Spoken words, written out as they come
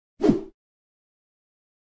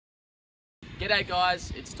G'day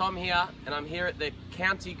guys, it's Tom here and I'm here at the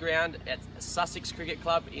county ground at Sussex Cricket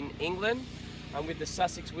Club in England. I'm with the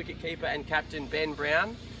Sussex wicketkeeper and captain Ben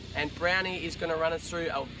Brown, and Brownie is going to run us through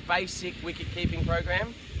a basic wicket keeping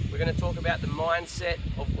program. We're going to talk about the mindset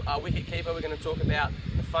of our wicketkeeper, we're going to talk about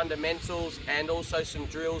the fundamentals and also some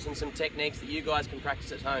drills and some techniques that you guys can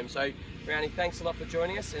practice at home. So Brownie, thanks a lot for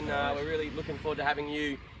joining us, and we're really looking forward to having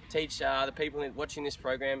you teach the people watching this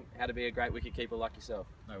program how to be a great wicketkeeper like yourself.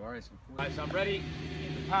 No worries. Right, so I'm ready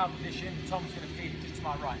in the power position. Tom's going to feed it just to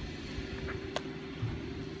my right.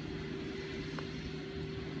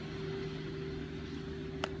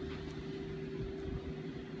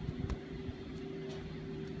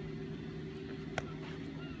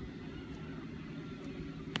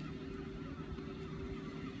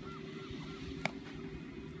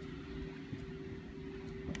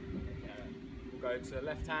 We'll go to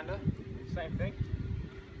left-hander, same thing.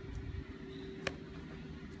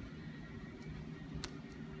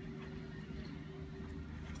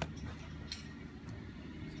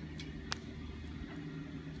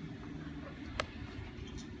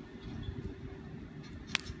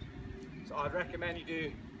 So I'd recommend you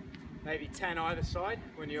do maybe 10 either side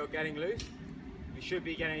when you're getting loose. You should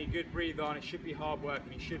be getting a good breathe on, it should be hard work,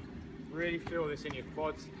 and you should really feel this in your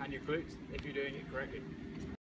quads and your glutes if you're doing it correctly.